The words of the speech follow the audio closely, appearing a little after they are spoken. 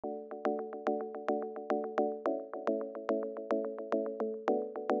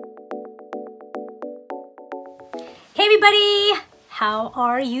Hey everybody! How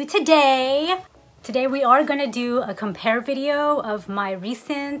are you today? Today we are gonna do a compare video of my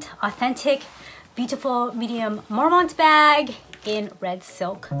recent, authentic, beautiful medium Marmont bag in red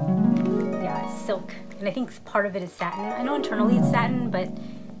silk. Yeah, it's silk. And I think part of it is satin. I know internally it's satin, but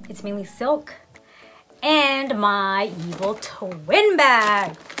it's mainly silk. And my evil twin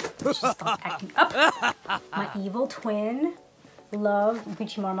bag. She stopped acting up. My evil twin Loved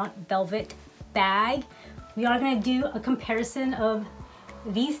Medium Marmont velvet bag. We are gonna do a comparison of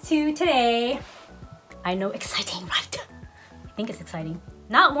these two today. I know, exciting, right? I think it's exciting.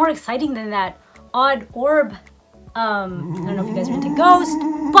 Not more exciting than that odd orb. I don't know if you guys are into ghost,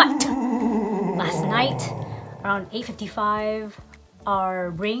 but last night around 8:55, our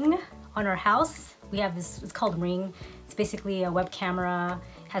ring on our house, we have this, it's called Ring. It's basically a web camera,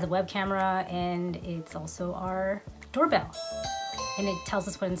 has a web camera, and it's also our doorbell. And it tells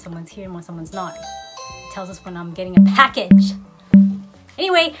us when someone's here and when someone's not. It tells us when I'm getting a package.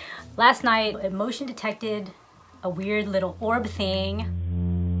 Anyway, last night it motion detected a weird little orb thing.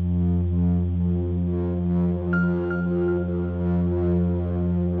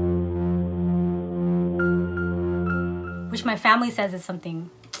 Which my family says is something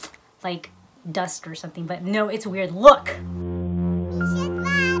like dust or something, but no, it's weird. Look!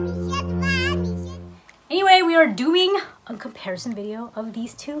 Anyway, we are doing a comparison video of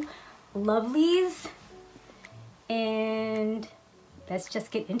these two lovelies, and let's just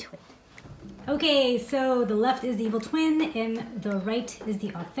get into it. Okay, so the left is the evil twin and the right is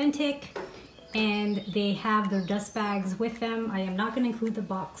the authentic, and they have their dust bags with them. I am not going to include the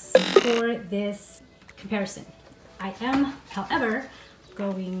box for this comparison. I am, however,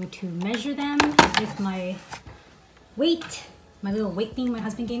 going to measure them with my weight, my little weight thing my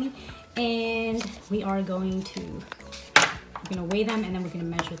husband gave me, and we are going to, we're gonna weigh them and then we're gonna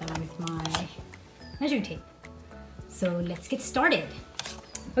measure them with my measuring tape. So let's get started.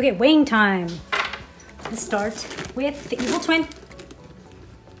 Okay, weighing time. Let's start with the evil twin.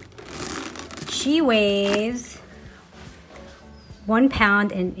 She weighs 1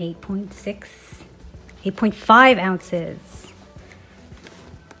 pound and 8.5 ounces.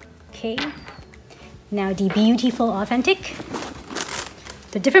 Okay, now the beautiful authentic.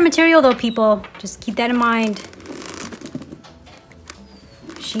 The different material though, people, just keep that in mind.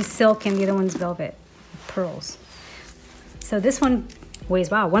 She's silk and the other one's velvet, pearls. So this one weighs,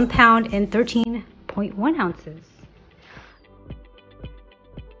 wow, 1 pound and 13.1 ounces.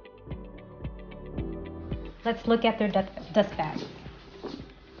 Let's look at their dust bags.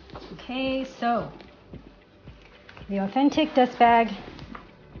 Okay, so the authentic dust bag.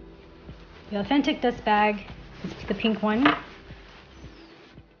 The authentic dust bag is the pink one.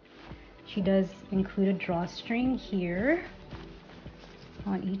 She does include a drawstring here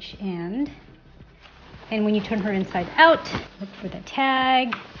on each end. And when you turn her inside out, look for the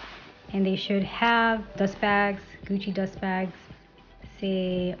tag. And they should have dust bags, Gucci dust bags,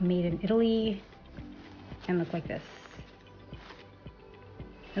 say made in Italy, and look like this.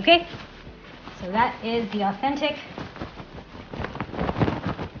 Okay, so that is the authentic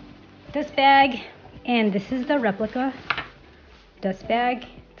dust bag. And this is the replica dust bag.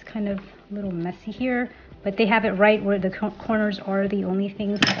 It's kind of a little messy here, but they have it right where the corners are the only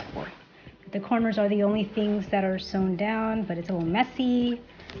things that are sewn down, but it's a little messy.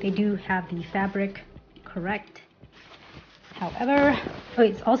 They do have the fabric correct. However, oh,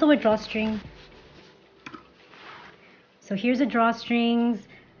 it's also a drawstring. So here's the drawstrings.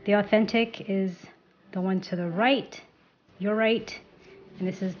 The authentic is the one to the right, your right, and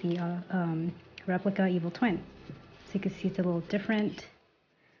this is the replica evil twin. So you can see it's a little different.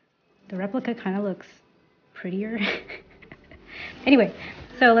 The replica kind of looks prettier. Anyway,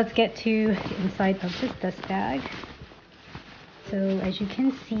 so let's get to the inside of this dust bag. So as you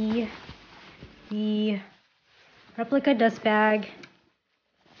can see, the replica dust bag,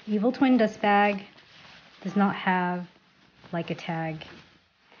 evil twin dust bag, does not have like a tag,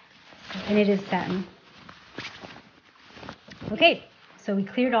 and it is satin. Okay, so we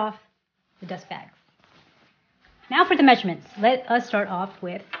cleared off the dust bags. Now for the measurements. Let us start off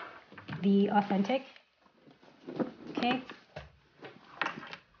with the authentic. Okay.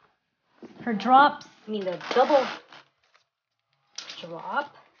 Her drops, the double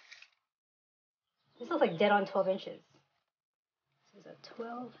drop. This looks like dead on 12 inches. This is a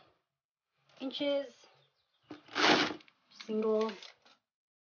 12 inches. Single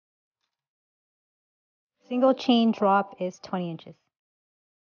chain drop is 20 inches.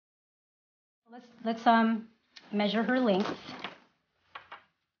 Let's measure her length.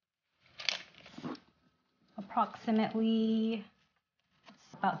 Approximately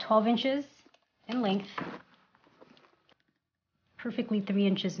about 12 inches in length. perfectly 3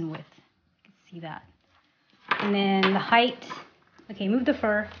 inches in width. You can see that. And then the height, okay, move the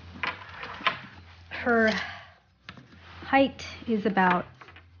fur. Her height is about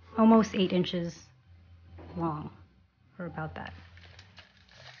almost 8 inches long, or about that.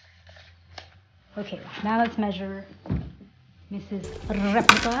 Okay, now let's measure Mrs.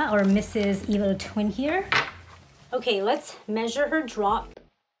 Replica, or Mrs. Evil Twin here. Okay, let's measure her drop.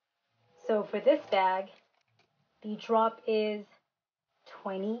 So for this bag, the drop is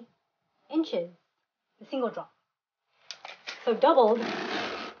 20 inches, the single drop. So doubled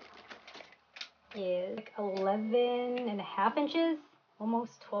is like 11.5 inches,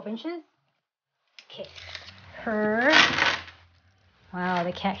 almost 12 inches. Okay, her, wow,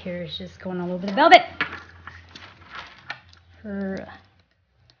 the cat here is just going all over the velvet.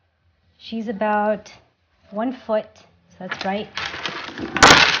 She's about 1 foot, so that's right.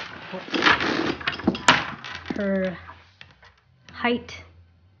 Her height,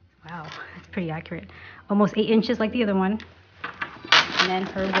 wow, that's pretty accurate. Almost 8 inches like the other one. And then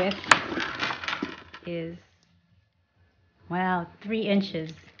her width is, wow, 3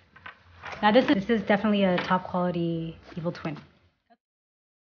 inches. Now this is definitely a top quality Evil Twin.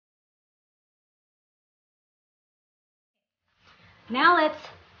 Now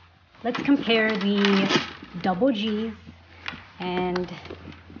let's compare the double G's and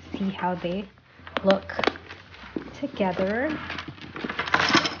see how they look together.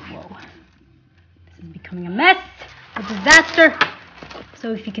 Whoa, this is becoming a mess, a disaster.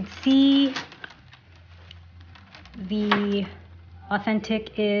 So if you could see, the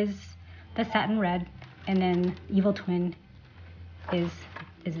authentic is the satin red, and then Evil Twin is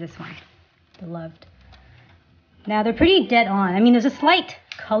this one, the Loved. Now they're pretty dead on. I mean, there's a slight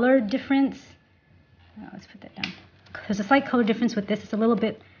color difference. Oh, let's put that down. There's a slight color difference with this. It's a little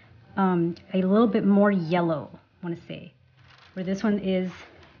bit more yellow, I want to say. Where this one is,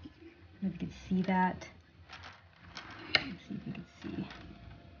 I don't know if you can see that. Let's see if you can see.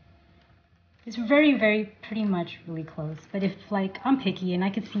 It's very, very, pretty much really close. But if, like, I'm picky and I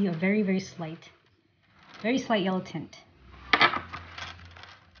can see a very, very slight yellow tint.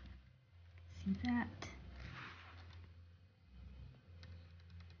 See that?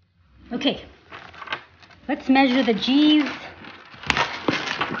 Okay, let's measure the G's.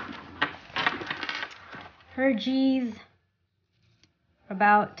 Her G's are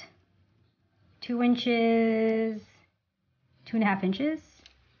about 2 inches, 2.5 inches,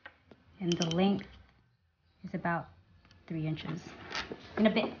 and the length is about 3 inches and a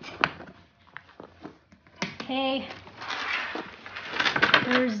bit. Okay,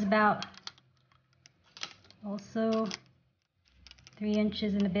 hers is about also 3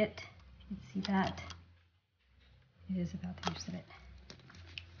 inches and a bit. You can see that. It is about 3 inches a bit.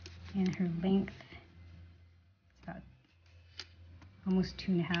 And her length is about almost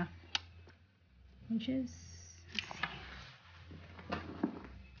 2.5 inches. Let's see.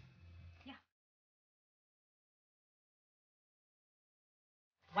 Yeah.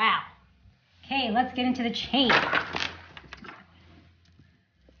 Wow. Okay, let's get into the chain.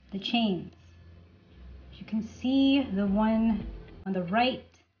 The chains. As you can see, the one on the right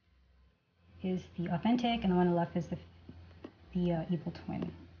is the authentic, and the one on the left is the Evil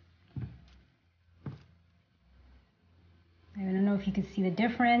Twin. I don't know if you can see the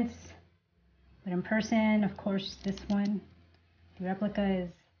difference, but in person, of course, this one, the replica, is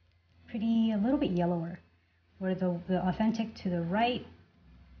a little bit yellower, where the authentic to the right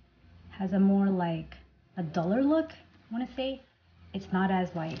has a more like a duller look, I want to say. It's not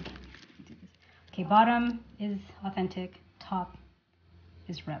as like, okay, bottom is authentic, top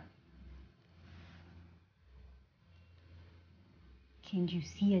is rep. Can you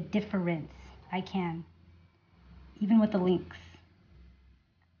see a difference? I can, even with the links.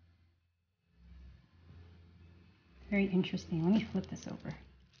 Very interesting. Let me flip this over.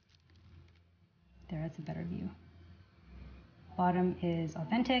 There, that's a better view. Bottom is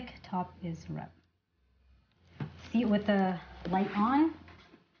authentic, top is rep. See it with the light on.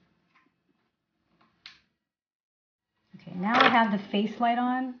 Okay, now I have the face light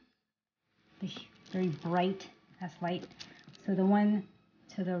on. The very bright ass light. So the one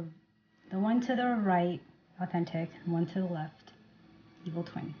to the right, authentic, and one to the left, Evil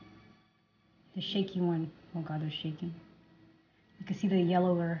Twin. The shaky one, oh god, they're shaking. You can see the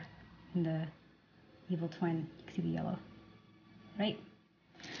yellower in the Evil Twin. You can see the yellow, right?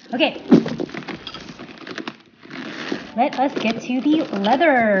 Okay. Let us get to the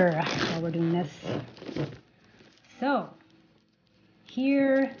leather while we're doing this. So,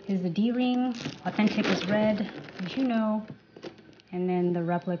 here is the D-ring. Authentic is red, as you know. And then the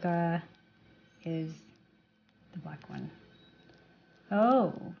replica is the black one.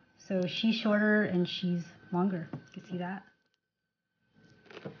 Oh, so she's shorter and she's longer. You can see that.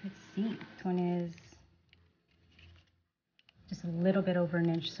 Let's see. This one is just a little bit over an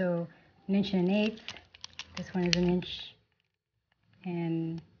inch. So 1.125 inches. This one is 1 inch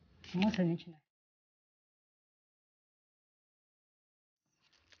and almost 1.5 inches.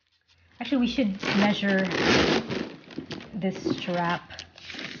 Actually, we should measure this strap.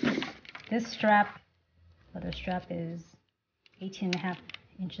 This strap, leather strap, is 18.5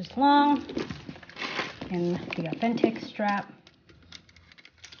 inches long, and the authentic strap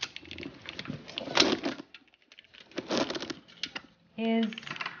is,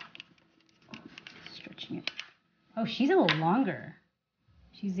 stretching it. Oh, she's a little longer.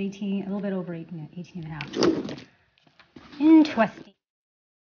 She's 18, a little bit over 18.5. Interesting.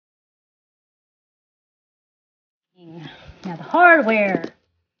 Now the hardware.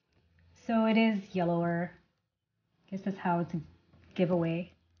 So it is yellower. I guess that's how it's a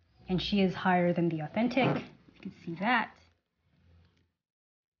giveaway. And she is higher than the authentic. You can see that.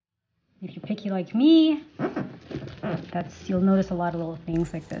 If you're picky like me, you'll notice a lot of little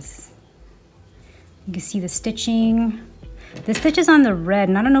things like this. You can see the stitching. The stitches on the red,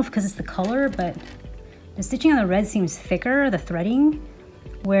 and I don't know if because it's the color, but the stitching on the red seems thicker, the threading,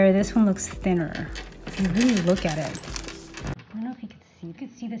 where this one looks thinner. If you really look at it. I don't know if you can see. You can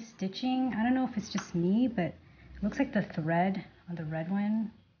see the stitching. I don't know if it's just me, but it looks like the thread on the red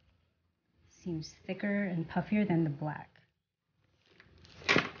one seems thicker and puffier than the black.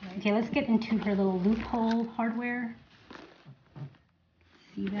 Okay, let's get into her little loophole hardware.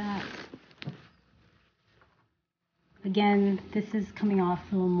 See that? Again, this is coming off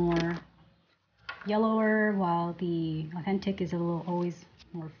a little more yellower, while the authentic is a little always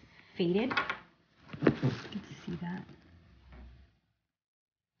more faded. You can see that.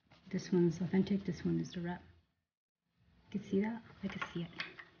 This one's authentic, this one is the rep. You can see that? I can see it.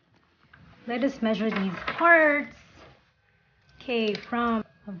 Let us measure these hearts. Okay, from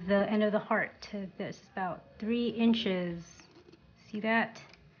the end of the heart to this, about 3 inches. See that?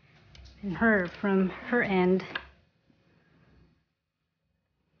 And her, from her end,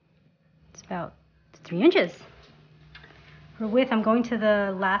 it's about 3 inches. For width, I'm going to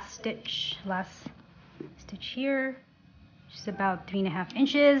the last stitch here, which is about 3.5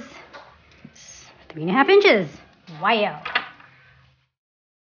 inches. 3.5 inches. Wow.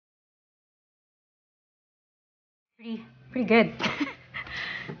 Pretty good.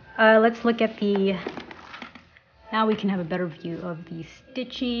 Let's look at now we can have a better view of the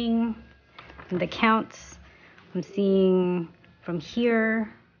stitching and the counts. I'm seeing from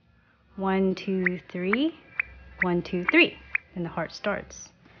here, 1, 2, 3, 1, 2, 3, and the heart starts.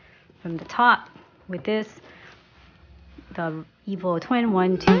 From the top with this, the Evo twin,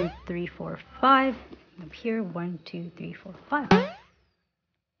 1, 2, 3, 4, 5. Up here, 1, 2, 3, 4, 5.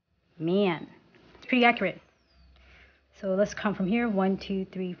 Man, it's pretty accurate. So let's come from here, 1, 2,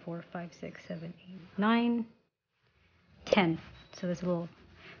 3, 4, 5, 6, 7, 8, 9, 10. So there's so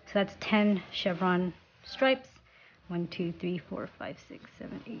that's 10 chevron stripes. 1, 2, 3, 4, 5, 6,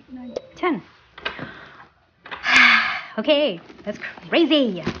 7, 8, 9, 10. Okay, that's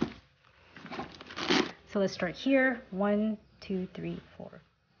crazy. So let's start here. 1, 2, 3, 4,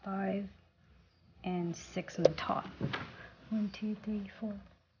 5, and 6 on the top. 1, 2, 3, 4.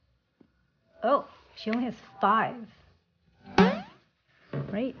 Oh, she only has 5.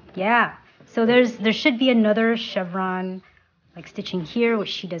 Right? Yeah. So there should be another chevron like stitching here, which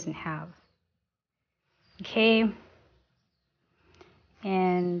she doesn't have. Okay.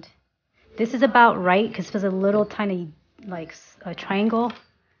 And this is about right because it was a little tiny like a triangle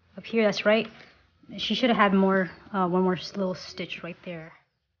up here. That's right. She should have had more, one more little stitch right there.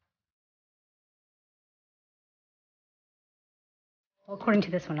 Well, according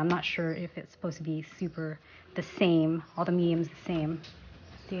to this one, I'm not sure if it's supposed to be super the same. All the mediums the same.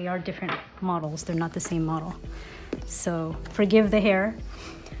 They are different models. They're not the same model. So forgive the hair.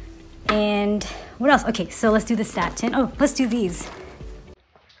 And what else? Okay, so let's do the satin. Oh, let's do these.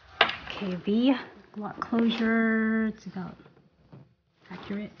 Okay, the lock closure. It's about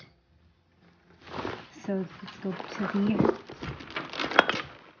accurate. So let's go to the.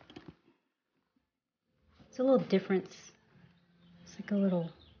 It's a little difference. It's like a little.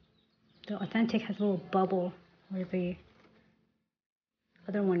 The authentic has a little bubble where the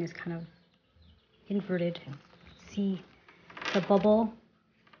other one is kind of inverted. See the bubble?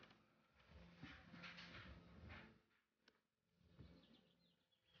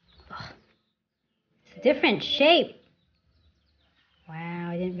 Oh, it's a different shape.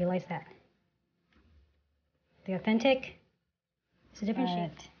 Wow, I didn't realize that. The authentic, it's a different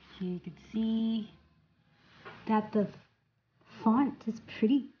shape. You can see that the font is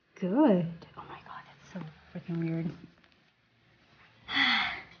pretty good. Oh my god, that's so freaking weird.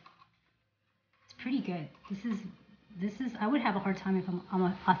 It's pretty good. This is I would have a hard time if I'm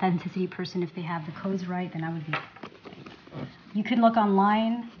an authenticity person. If they have the codes right, then I would be. You can look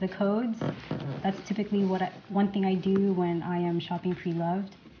online the codes. That's typically one thing I do when I am shopping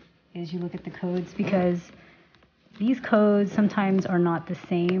pre-loved is you look at the codes, because these codes sometimes are not the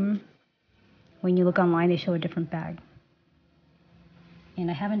same. When you look online, they show a different bag. And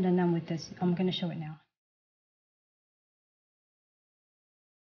I haven't done them with this. I'm going to show it now.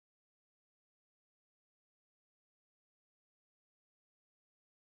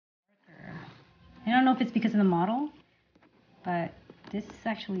 I don't know if it's because of the model, but this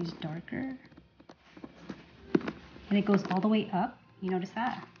actually is darker. And it goes all the way up. You notice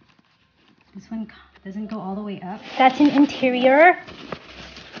that? This one doesn't go all the way up. That's an interior.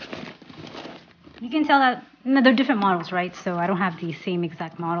 You can tell that they're different models, right? So I don't have the same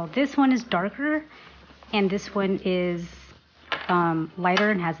exact model. This one is darker, and this one is lighter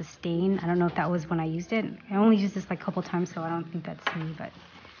and has a stain. I don't know if that was when I used it. I only used this like a couple times, so I don't think that's me. But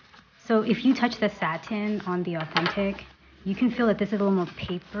so if you touch the satin on the authentic, you can feel that this is a little more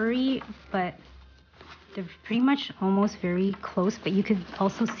papery, but they're pretty much almost very close. But you could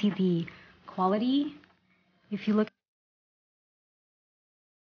also see the quality if you look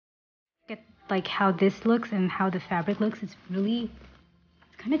at like how this looks and how the fabric looks. It's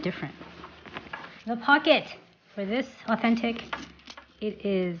kind of different. The pocket for this authentic, it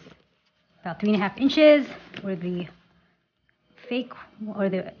is about 3.5 inches, where the fake or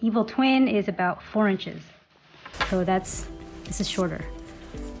the evil twin is about 4 inches. So this is shorter.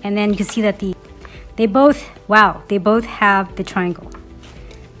 And then you can see that they both have the triangle.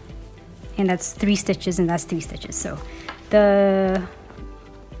 And that's 3 stitches, and that's 3 stitches. So the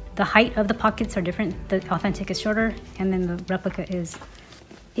height of the pockets are different. The authentic is shorter, and then the replica is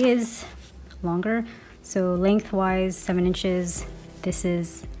longer. So lengthwise 7 inches. This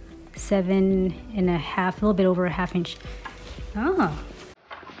is 7.5, a little bit over a ½ inch. Oh.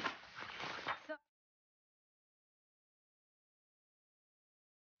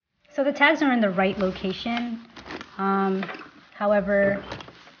 So the tags are in the right location. However,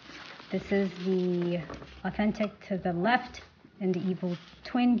 this is the authentic to the left and the evil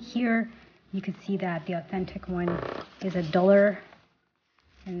twin here. You can see that the authentic one is a duller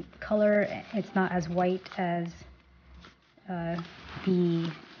in color. It's not as white as the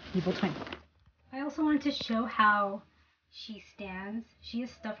evil twin. I also wanted to show how she stands. She is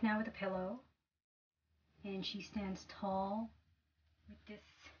stuffed now with a pillow, and she stands tall with this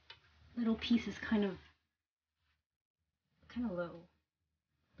little piece is kind of low,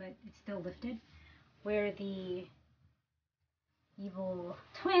 but it's still lifted. Where the evil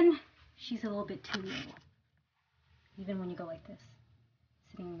twin, she's a little bit too low. Even when you go like this,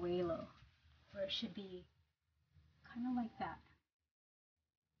 sitting way low, where it should be kind of like that.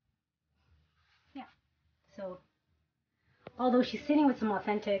 Yeah. So although she's sitting with some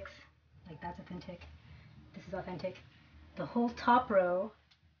authentics, like that's authentic, this is authentic, the whole top row,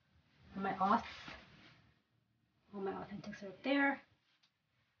 all my authentics are up there,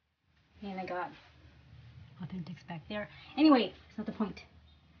 and I got authentics back there. Anyway, it's not the point.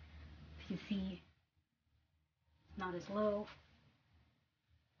 If you see, it's not as low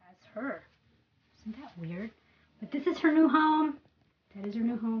as her. Isn't that weird? But this is her new home. That is her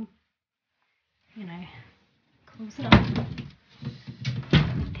new home. And I close it up like that.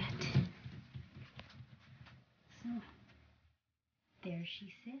 So there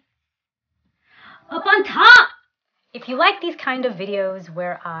she sits up on top. If you like these kind of videos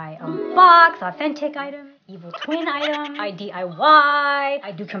where I unbox authentic items, evil twin items, I DIY,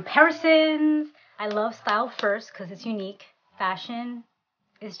 I do comparisons. I love style first because it's unique. Fashion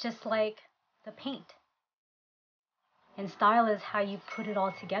is just like the paint. And style is how you put it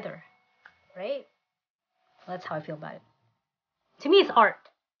all together, right? Well, that's how I feel about it. To me, it's art.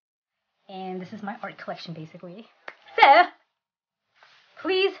 And this is my art collection, basically. So,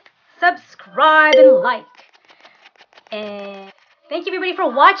 please subscribe and like. And thank you everybody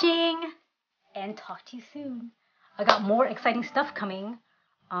for watching, and talk to you soon. I got more exciting stuff coming.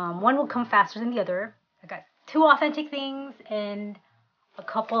 One will come faster than the other. I got 2 authentic things and a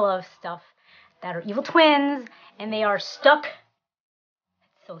couple of stuff that are evil twins, and they are stuck.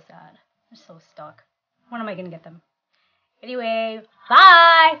 It's so sad. They're so stuck. When am I gonna get them? Anyway,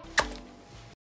 bye!